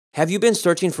Have you been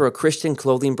searching for a Christian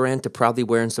clothing brand to proudly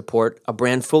wear and support? A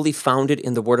brand fully founded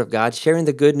in the Word of God, sharing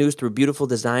the good news through beautiful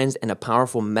designs and a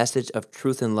powerful message of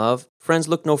truth and love? Friends,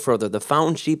 look no further. The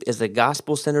Fountain Sheep is a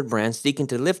gospel centered brand seeking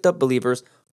to lift up believers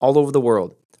all over the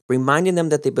world, reminding them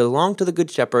that they belong to the Good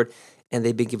Shepherd and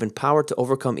they've been given power to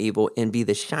overcome evil and be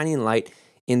the shining light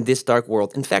in this dark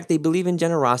world. In fact, they believe in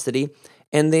generosity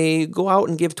and they go out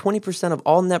and give 20% of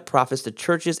all net profits to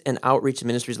churches and outreach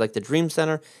ministries like the Dream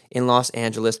Center in Los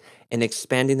Angeles and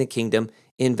expanding the kingdom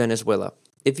in Venezuela.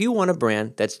 If you want a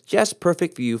brand that's just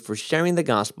perfect for you for sharing the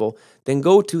gospel, then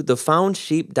go to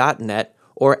thefoundsheep.net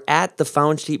or at the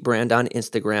Found Sheep brand on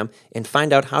Instagram and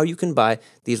find out how you can buy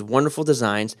these wonderful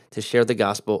designs to share the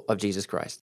gospel of Jesus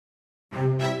Christ.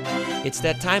 It's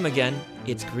that time again.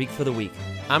 It's Greek for the Week.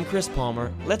 I'm Chris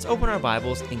Palmer. Let's open our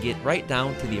Bibles and get right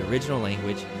down to the original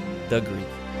language, the Greek.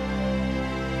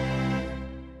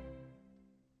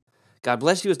 God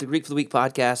bless you. It's the Greek for the Week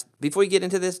podcast. Before you get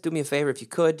into this, do me a favor. If you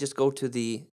could, just go to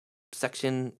the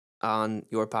section on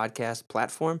your podcast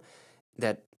platform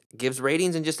that gives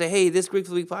ratings and just say, hey, this Greek for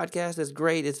the Week podcast is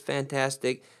great. It's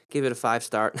fantastic. Give it a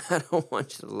 5-star. I don't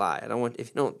want you to lie. If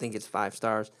you don't think it's 5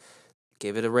 stars,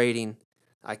 give it a rating.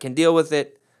 I can deal with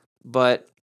it, but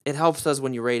it helps us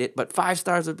when you rate it. But 5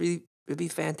 stars would be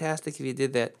fantastic if you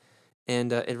did that,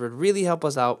 and it would really help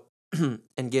us out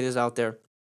and get us out there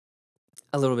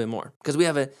a little bit more, because we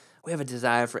have a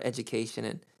desire for education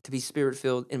and to be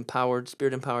spirit-filled,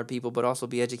 spirit-empowered people, but also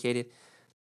be educated.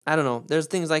 I don't know. There's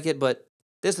things like it, but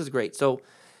this is great. So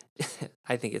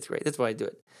I think it's great. That's why I do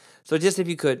it. So just if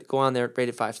you could, go on there, rate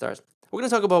it 5 stars. We're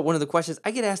going to talk about one of the questions. I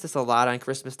get asked this a lot on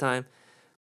Christmas time.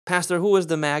 Pastor, who was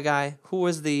the Magi? Who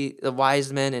was the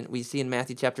wise men? And we see in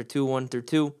Matthew chapter 2, 1 through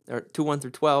 2, or 2, 1 through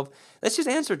 12. Let's just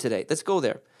answer today. Let's go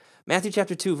there. Matthew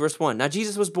chapter 2, verse 1. Now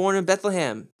Jesus was born in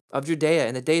Bethlehem of Judea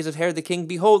in the days of Herod the king.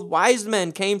 Behold, wise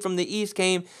men came from the east,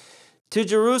 came to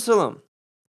Jerusalem.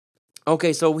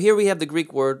 Okay, so here we have the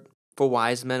Greek word for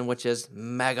wise men, which is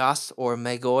magos or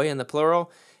magoi in the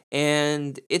plural.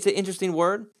 And it's an interesting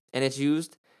word, and it's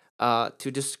used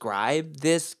to describe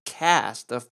this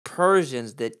cast of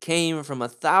Persians that came from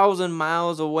 1,000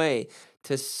 miles away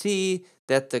to see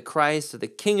that the Christ, the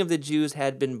King of the Jews,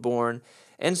 had been born.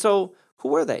 And so, who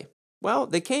were they? Well,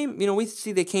 they came, we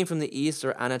see they came from the east,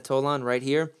 or Anatolian, right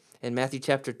here in Matthew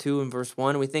chapter 2 and verse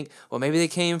 1. We think, well, maybe they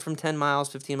came from 10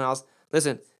 miles, 15 miles.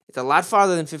 Listen, it's a lot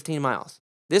farther than 15 miles.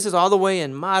 This is all the way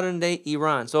in modern-day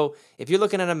Iran. So if you're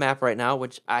looking at a map right now,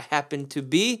 which I happen to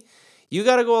be, you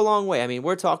got to go a long way. I mean,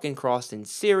 we're talking crossing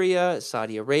Syria,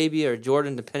 Saudi Arabia, or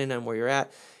Jordan, depending on where you're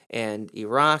at, and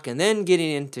Iraq, and then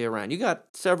getting into Iran. You got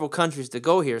several countries to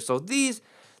go here. So these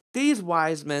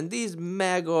wise men, these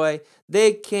magoi,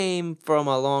 they came from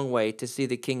a long way to see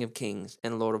the King of Kings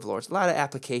and Lord of Lords. A lot of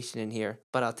application in here.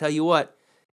 But I'll tell you what,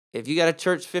 if you got a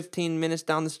church 15 minutes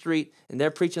down the street and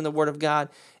they're preaching the Word of God,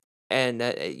 and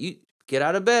you get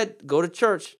out of bed, go to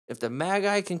church. If the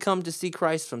Magi can come to see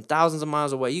Christ from thousands of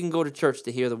miles away, you can go to church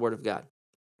to hear the Word of God.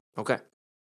 Okay.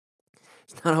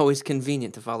 It's not always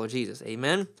convenient to follow Jesus.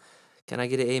 Amen? Can I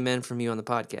get an amen from you on the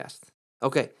podcast?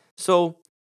 Okay. So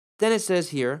then it says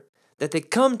here that they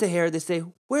come to Herod. They say,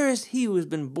 where is he who has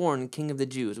been born King of the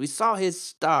Jews? We saw his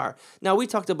star. Now, we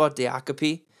talked about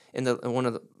diacope in one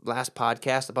of the last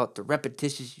podcasts about the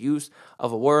repetitious use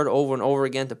of a word over and over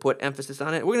again to put emphasis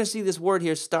on it. We're going to see this word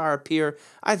here, star, appear,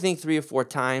 I think 3 or 4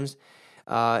 times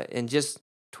in just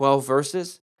 12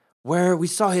 verses, where we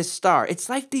saw his star. It's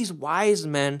like these wise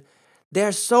men,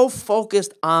 they're so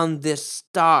focused on this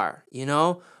star,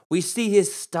 We see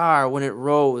his star when it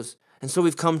rose, and so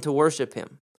we've come to worship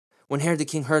him. When Herod the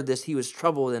king heard this, he was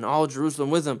troubled, and all Jerusalem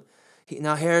with him.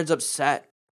 Now Herod's upset.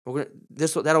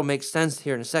 That'll make sense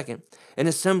here in a second. And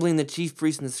assembling the chief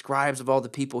priests and the scribes of all the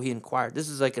people, he inquired. This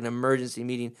is like an emergency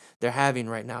meeting they're having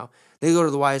right now. They go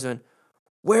to the wise men.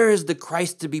 Where is the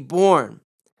Christ to be born?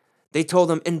 They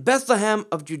told him, in Bethlehem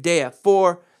of Judea,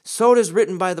 for so it is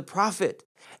written by the prophet.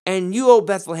 And you, O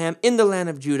Bethlehem, in the land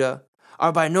of Judah,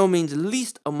 are by no means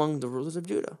least among the rulers of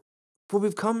Judah.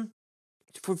 For from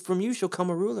you shall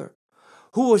come a ruler,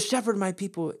 who will shepherd my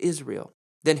people Israel.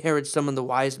 Then Herod summoned the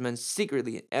wise men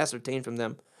secretly and ascertained from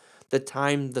them the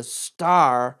time the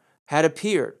star had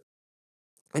appeared,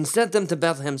 and sent them to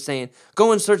Bethlehem, saying,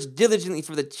 go and search diligently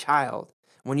for the child.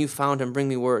 When you found him, bring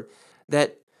me word,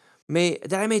 that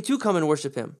I may too come and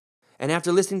worship him. And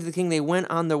after listening to the king, they went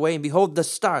on their way, and behold, the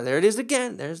star, there it is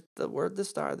again, there's the word, the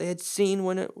star, they had seen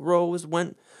when it rose,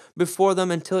 went before them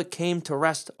until it came to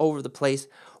rest over the place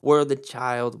where the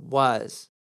child was.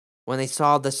 When they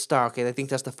saw the star, okay, I think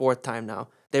that's the 4th time now,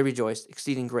 they rejoiced,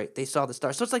 exceeding great. They saw the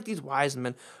star. So it's like these wise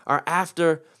men they're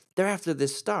after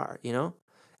this star,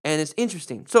 And it's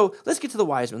interesting. So let's get to the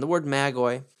wise men. The word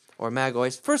magoi or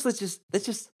magois. First,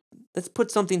 let's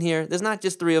put something here. There's not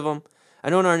just 3 of them. I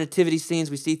know in our nativity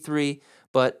scenes we see 3,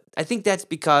 but I think that's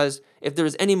because if there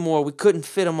was any more, we couldn't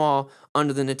fit them all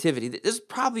under the nativity. There's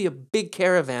probably a big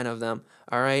caravan of them,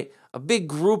 all right? A big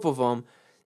group of them.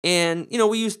 And,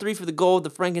 we use 3 for the gold, the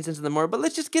frankincense, and the myrrh, but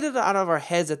let's just get it out of our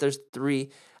heads that there's 3.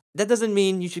 That doesn't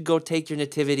mean you should go take your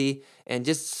nativity and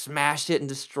just smash it and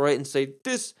destroy it and say,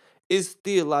 this is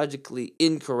theologically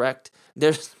incorrect.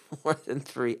 There's more than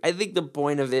 3. I think the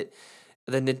point of it,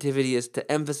 the nativity, is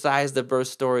to emphasize the birth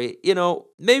story.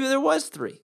 Maybe there was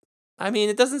 3. I mean,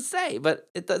 it doesn't say, but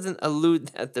it doesn't allude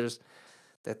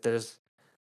that there's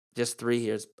just 3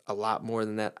 here. It's a lot more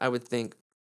than that, I would think.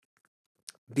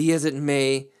 Be as it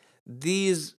may,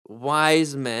 these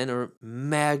wise men, or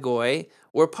magoi,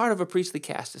 were part of a priestly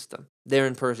caste system there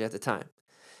in Persia at the time.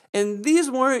 And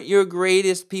these weren't your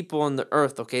greatest people on the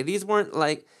earth, okay? These weren't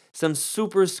like some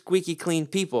super squeaky clean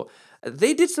people.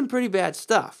 They did some pretty bad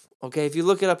stuff, okay? If you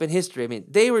look it up in history, I mean,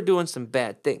 they were doing some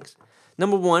bad things.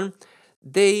 Number one,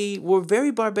 they were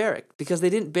very barbaric because they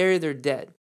didn't bury their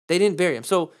dead. They didn't bury them.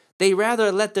 So they rather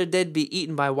let their dead be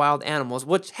eaten by wild animals,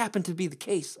 which happened to be the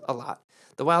case a lot.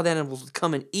 The wild animals would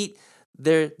come and eat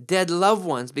their dead loved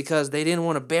ones because they didn't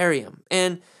want to bury them.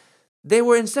 And they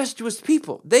were incestuous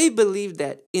people. They believed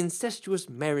that incestuous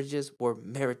marriages were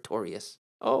meritorious.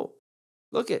 Oh,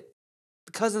 look it.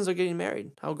 The cousins are getting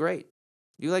married. How great.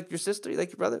 You like your sister? You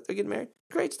like your brother? They're getting married?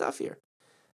 Great stuff here.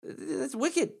 That's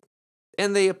wicked.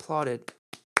 And they applauded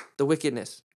the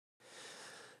wickedness.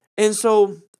 And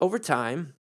so over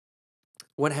time,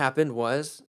 what happened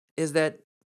is that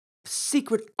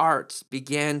secret arts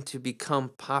began to become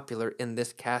popular in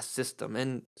this caste system,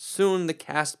 and soon the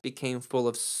caste became full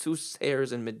of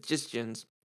soothsayers and magicians.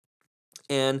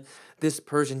 And this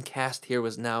Persian caste here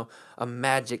was now a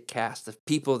magic caste of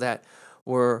people that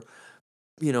were,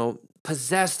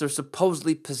 possessed or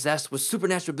supposedly possessed with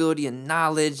supernatural ability and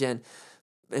knowledge and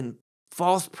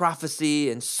false prophecy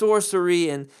and sorcery,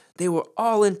 and they were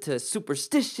all into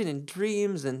superstition and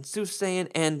dreams and soothsaying.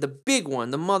 And the big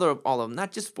one, the mother of all of them,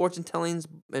 not just fortune tellings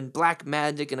and black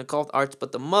magic and occult arts,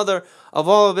 but the mother of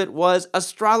all of it was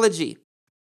astrology.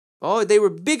 Oh, they were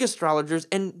big astrologers,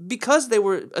 and because they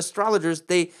were astrologers,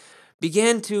 they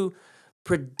began to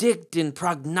predict and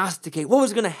prognosticate what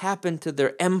was going to happen to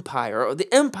their empire or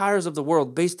the empires of the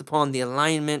world based upon the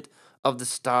alignment of the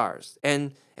stars.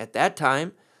 And at that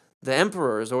time, the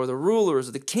emperors or the rulers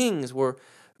or the kings were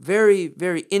very,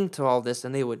 very into all this,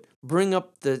 and they would bring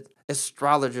up the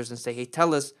astrologers and say, hey,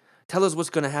 tell us what's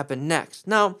going to happen next.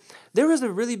 Now, there was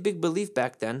a really big belief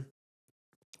back then.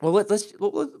 Well,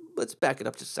 let's back it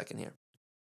up just a second here.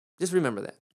 Just remember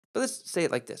that. But let's say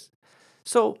it like this.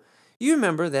 So you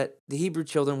remember that the Hebrew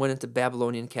children went into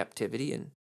Babylonian captivity, and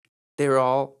they were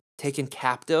all taken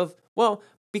captive. Well,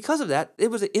 because of that, it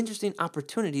was an interesting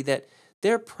opportunity that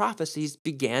their prophecies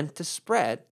began to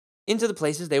spread into the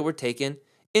places they were taken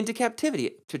into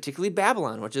captivity, particularly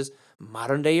Babylon, which is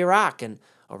modern-day Iraq and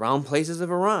around places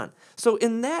of Iran. So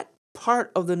in that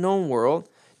part of the known world,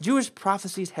 Jewish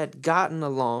prophecies had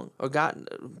people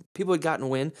had gotten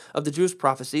wind of the Jewish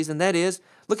prophecies, and that is,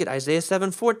 look at Isaiah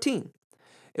 7:14.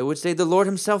 It would say, the Lord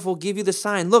himself will give you the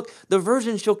sign. Look, the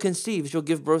virgin shall conceive, she'll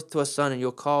give birth to a son, and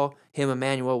you'll call him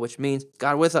Emmanuel, which means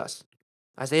God with us.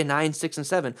 Isaiah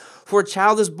 9:6-7. For a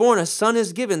child is born, a son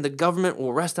is given, the government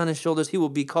will rest on his shoulders. He will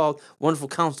be called Wonderful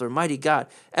Counselor, Mighty God,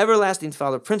 Everlasting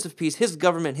Father, Prince of Peace. His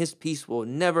government, his peace will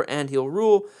never end. He'll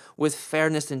rule with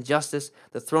fairness and justice,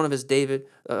 the throne of his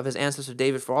ancestor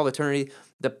David for all eternity.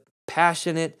 The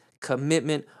passionate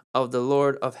commitment of the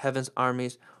Lord of heaven's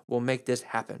armies will make this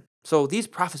happen. So these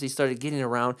prophecies started getting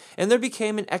around, and there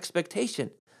became an expectation.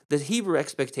 The Hebrew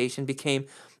expectation became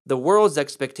the world's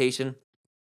expectation.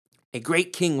 A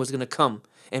great king was going to come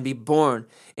and be born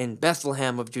in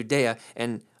Bethlehem of Judea,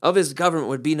 and of his government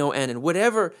would be no end. And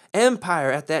whatever empire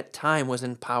at that time was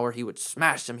in power, he would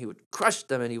smash them, he would crush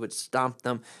them, and he would stomp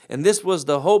them. And this was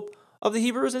the hope of the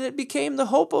Hebrews, and it became the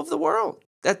hope of the world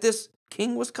that this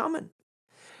king was coming.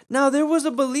 Now, there was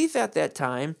a belief at that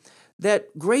time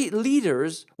that great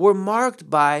leaders were marked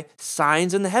by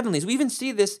signs in the heavenlies. We even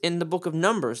see this in the book of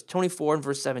Numbers, 24 and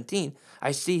verse 17.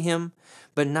 I see him,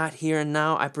 but not here and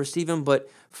now. I perceive him, but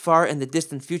far in the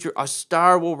distant future. A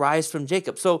star will rise from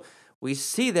Jacob. So we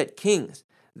see that kings,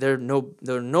 their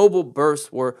noble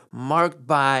births were marked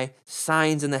by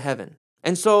signs in the heaven.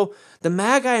 And so the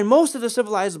Magi and most of the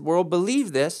civilized world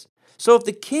believed this. So if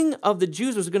the king of the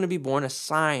Jews was going to be born, a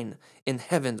sign in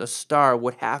heaven, a star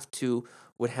would have to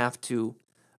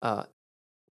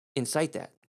incite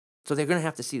that. So they're going to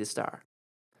have to see the star.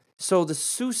 So the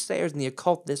soothsayers and the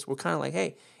occultists were kind of like,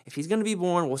 hey, if he's going to be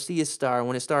born, we'll see his star. And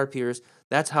when his star appears,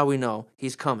 that's how we know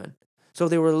he's coming. So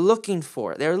they were looking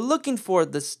for it. They were looking for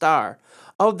the star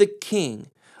of the king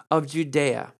of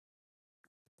Judea.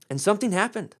 And something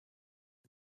happened.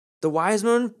 The wise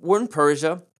men were in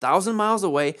Persia, 1,000 miles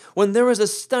away, when there was a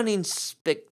stunning,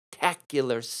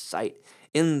 spectacular sight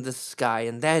in the sky.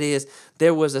 And that is,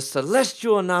 there was a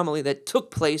celestial anomaly that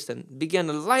took place and began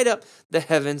to light up the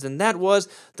heavens. And that was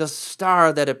the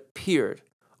star that appeared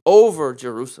over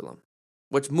Jerusalem,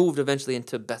 which moved eventually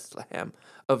into Bethlehem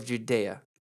of Judea.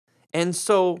 And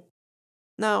so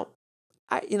now,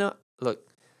 look,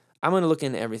 I'm going to look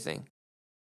into everything.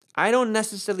 I don't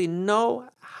necessarily know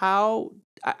how.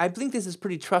 I think this is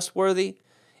pretty trustworthy.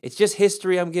 It's just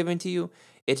history I'm giving to you.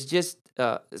 It's just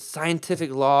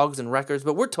scientific logs and records.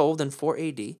 But we're told in 4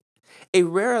 AD, a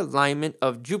rare alignment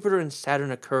of Jupiter and Saturn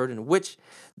occurred in which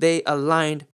they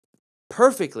aligned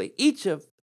perfectly. Each of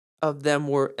them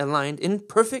were aligned in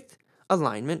perfect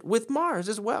alignment with Mars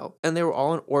as well. And they were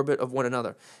all in orbit of one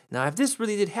another. Now, if this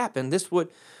really did happen, this would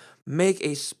make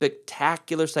a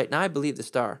spectacular sight. Now, I believe the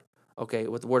star. Okay,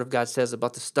 what the Word of God says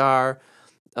about the star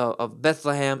of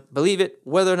Bethlehem. Believe it,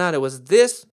 whether or not it was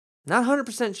this, not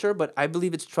 100% sure, but I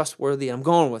believe it's trustworthy. I'm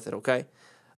going with it, okay?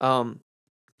 And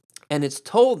it's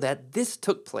told that this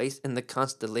took place in the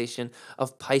constellation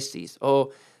of Pisces.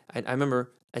 Oh, I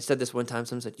remember I said this one time.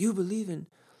 Someone said, you believe in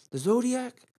the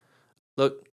zodiac?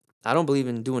 Look, I don't believe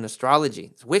in doing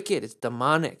astrology. It's wicked. It's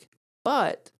demonic.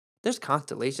 But there's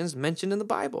constellations mentioned in the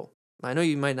Bible. I know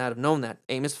you might not have known that.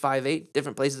 Amos 5:8,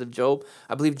 different places of Job.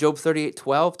 I believe Job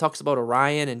 38:12 talks about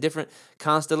Orion and different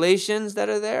constellations that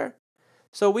are there.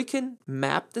 So we can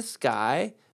map the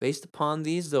sky based upon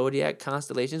these zodiac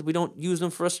constellations. We don't use them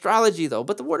for astrology, though,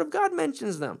 but the Word of God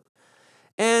mentions them.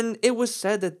 And it was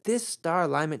said that this star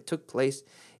alignment took place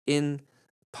in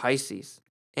Pisces.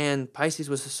 And Pisces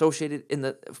was associated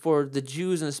for the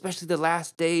Jews, and especially the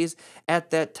last days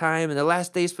at that time, and the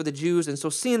last days for the Jews. And so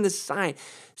seeing this sign,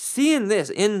 seeing this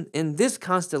in this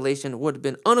constellation would have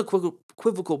been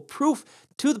unequivocal proof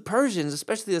to the Persians,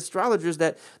 especially the astrologers,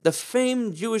 that the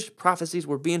famed Jewish prophecies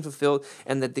were being fulfilled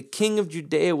and that the king of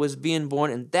Judea was being born.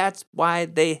 And that's why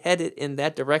they headed in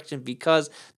that direction,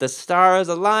 because the stars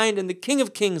aligned and the King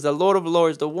of Kings, the Lord of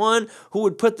Lords, the one who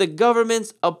would put the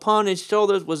governments upon his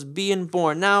shoulders, was being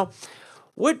born. Now,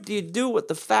 what do you do with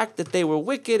the fact that they were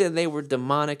wicked and they were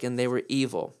demonic and they were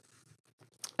evil?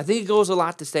 I think it goes a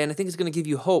lot to say, and I think it's going to give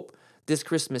you hope this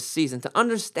Christmas season to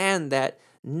understand that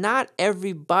not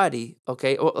everybody,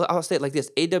 okay, I'll say it like this.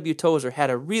 A.W. Tozer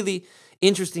had a really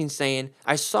interesting saying.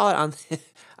 I saw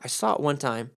it one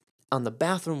time on the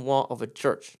bathroom wall of a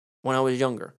church when I was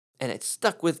younger, and it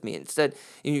stuck with me. And it said,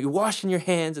 you're washing your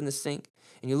hands in the sink,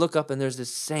 and you look up, and there's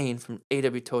this saying from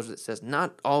A.W. Tozer that says,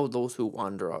 not all those who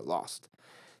wander are lost.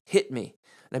 Hit me.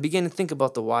 And I began to think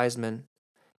about the wise men,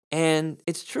 and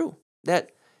it's true that,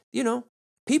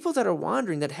 people that are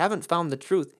wandering, that haven't found the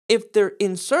truth, if they're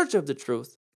in search of the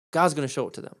truth, God's going to show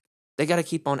it to them. They got to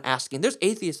keep on asking. There's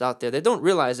atheists out there that don't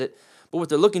realize it, but what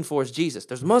they're looking for is Jesus.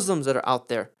 There's Muslims that are out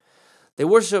there. They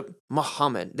worship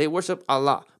Muhammad. They worship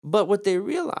Allah. But what they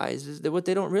realize is that what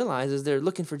they don't realize is they're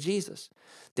looking for Jesus.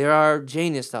 There are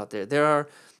Jainists out there. There are,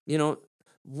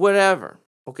 whatever.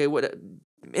 Okay, all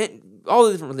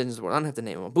the different religions of the world. I don't have to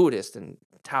name them. Buddhists and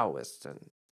Taoists and,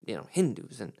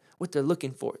 Hindus. And what they're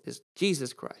looking for is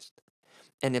Jesus Christ.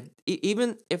 And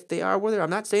even if they are where they're, I'm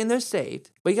not saying they're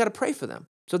saved, but you got to pray for them.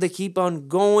 So they keep on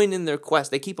going in their quest.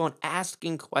 They keep on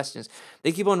asking questions.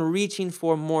 They keep on reaching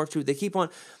for more truth. They keep on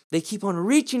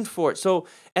reaching for it. So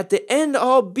at the end,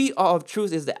 all be all of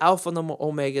truth is the Alpha and the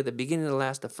Omega, the beginning and the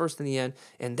last, the first and the end,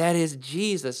 and that is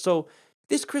Jesus. So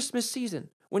this Christmas season,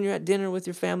 when you're at dinner with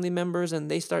your family members and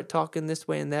they start talking this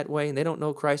way and that way and they don't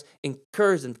know Christ,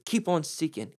 encourage them, keep on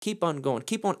seeking, keep on going,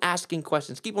 keep on asking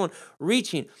questions, keep on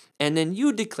reaching, and then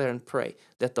you declare and pray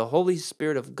that the Holy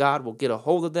Spirit of God will get a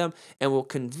hold of them and will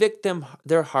convict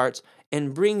their hearts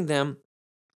and bring them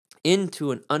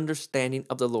into an understanding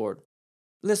of the Lord.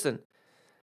 Listen,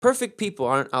 perfect people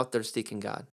aren't out there seeking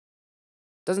God.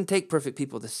 It doesn't take perfect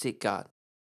people to seek God.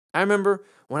 I remember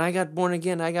when I got born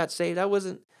again, I got saved. I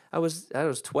was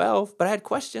 12, but I had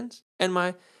questions,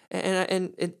 and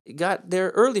it got there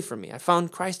early for me. I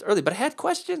found Christ early, but I had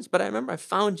questions. But I remember I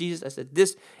found Jesus. I said,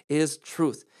 "This is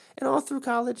truth." And all through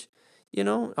college,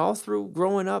 all through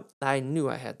growing up, I knew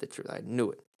I had the truth. I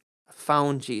knew it. I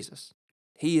found Jesus.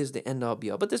 He is the end all be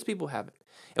all. But these people haven't,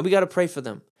 and we got to pray for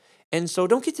them. And so,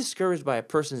 don't get discouraged by a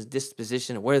person's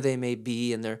disposition or where they may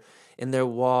be in their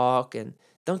walk, and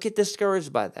don't get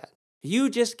discouraged by that.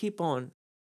 You just keep on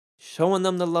showing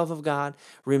them the love of God.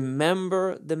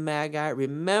 Remember the Magi.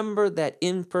 Remember that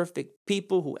imperfect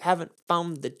people who haven't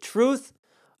found the truth,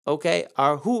 okay,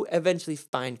 are who eventually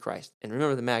find Christ. And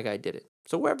remember, the Magi did it.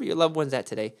 So wherever your loved one's at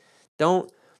today,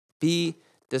 don't be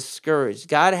discouraged.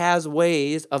 God has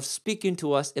ways of speaking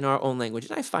to us in our own language.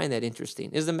 And I find that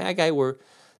interesting. The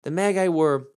Magi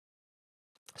were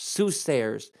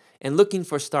soothsayers and looking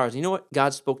for stars. You know what?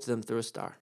 God spoke to them through a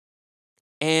star.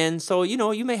 And so,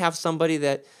 you may have somebody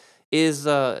that is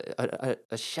a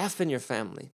chef in your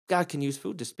family. God can use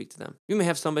food to speak to them. You may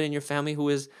have somebody in your family who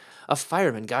is a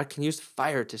fireman. God can use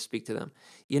fire to speak to them.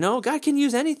 God can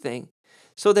use anything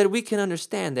so that we can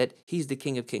understand that he's the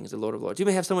King of Kings, the Lord of Lords. You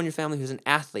may have someone in your family who's an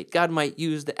athlete. God might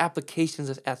use the applications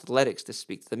of athletics to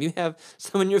speak to them. You have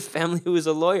someone in your family who is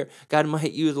a lawyer. God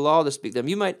might use law to speak to them.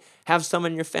 You might have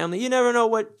someone in your family. You never know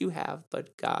what you have,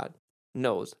 but God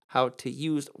knows how to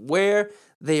use where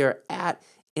they are at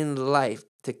in life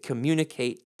to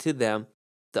communicate to them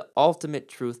the ultimate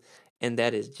truth, and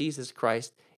that is Jesus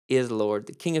Christ is Lord,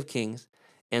 the King of Kings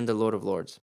and the Lord of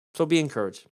Lords. So be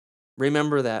encouraged.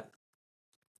 Remember that,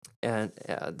 and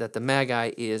that the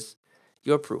Magi is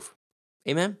your proof.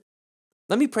 Amen?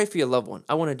 Let me pray for your loved one.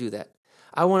 I want to do that.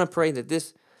 I want to pray that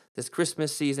this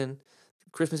Christmas season,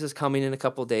 Christmas is coming in a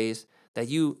couple days, that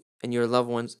you and your loved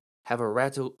ones have a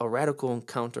radical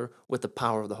encounter with the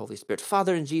power of the Holy Spirit.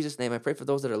 Father, in Jesus' name, I pray for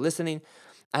those that are listening.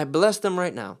 I bless them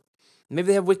right now. Maybe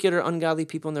they have wicked or ungodly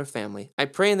people in their family. I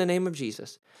pray in the name of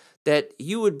Jesus that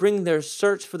you would bring their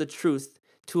search for the truth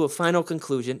to a final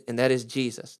conclusion, and that is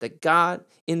Jesus. That God,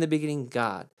 in the beginning,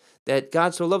 God. That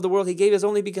God so loved the world, he gave his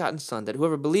only begotten Son, that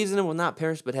whoever believes in him will not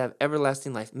perish but have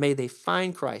everlasting life. May they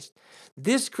find Christ.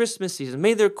 This Christmas season,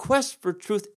 may their quest for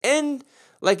truth end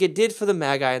like it did for the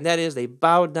Magi, and that is they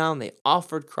bowed down, they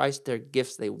offered Christ their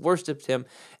gifts, they worshiped him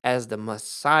as the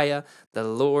Messiah, the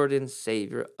Lord and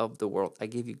Savior of the world. I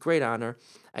give you great honor.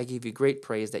 I give you great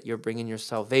praise that you're bringing your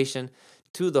salvation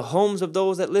to the homes of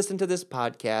those that listen to this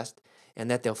podcast,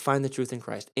 and that they'll find the truth in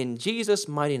Christ. In Jesus'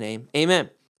 mighty name, amen.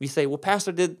 You say, well,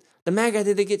 Pastor, did the Magi,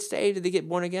 did they get saved? Did they get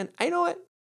born again? I know it.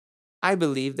 I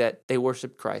believe that they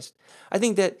worshiped Christ. I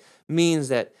think that means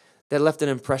that left an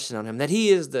impression on him, that he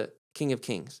is the King of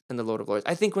Kings and the Lord of Lords.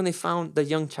 I think when they found the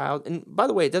young child, and by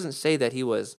the way, it doesn't say that he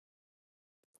was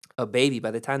a baby.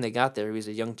 By the time they got there, he was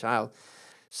a young child.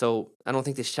 So I don't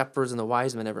think the shepherds and the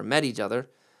wise men ever met each other.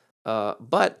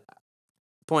 But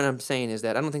the point I'm saying is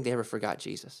that I don't think they ever forgot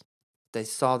Jesus. They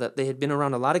saw that they had been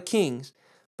around a lot of kings,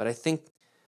 but I think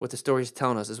what the story is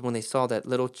telling us is when they saw that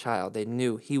little child, they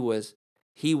knew he was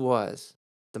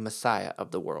the Messiah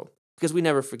of the world. Because we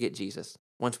never forget Jesus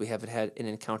once we have had an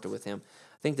encounter with him.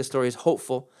 I think the story is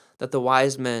hopeful that the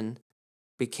wise men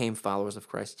became followers of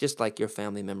Christ, just like your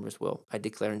family members will. I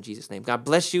declare in Jesus' name. God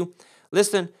bless you.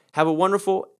 Listen, have a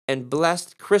wonderful and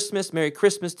blessed Christmas. Merry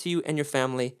Christmas to you and your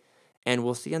family, and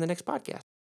we'll see you on the next podcast.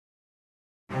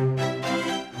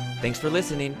 Thanks for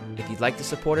listening. If you'd like to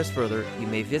support us further, you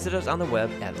may visit us on the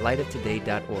web at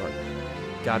lightoftoday.org.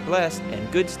 God bless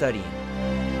and good study.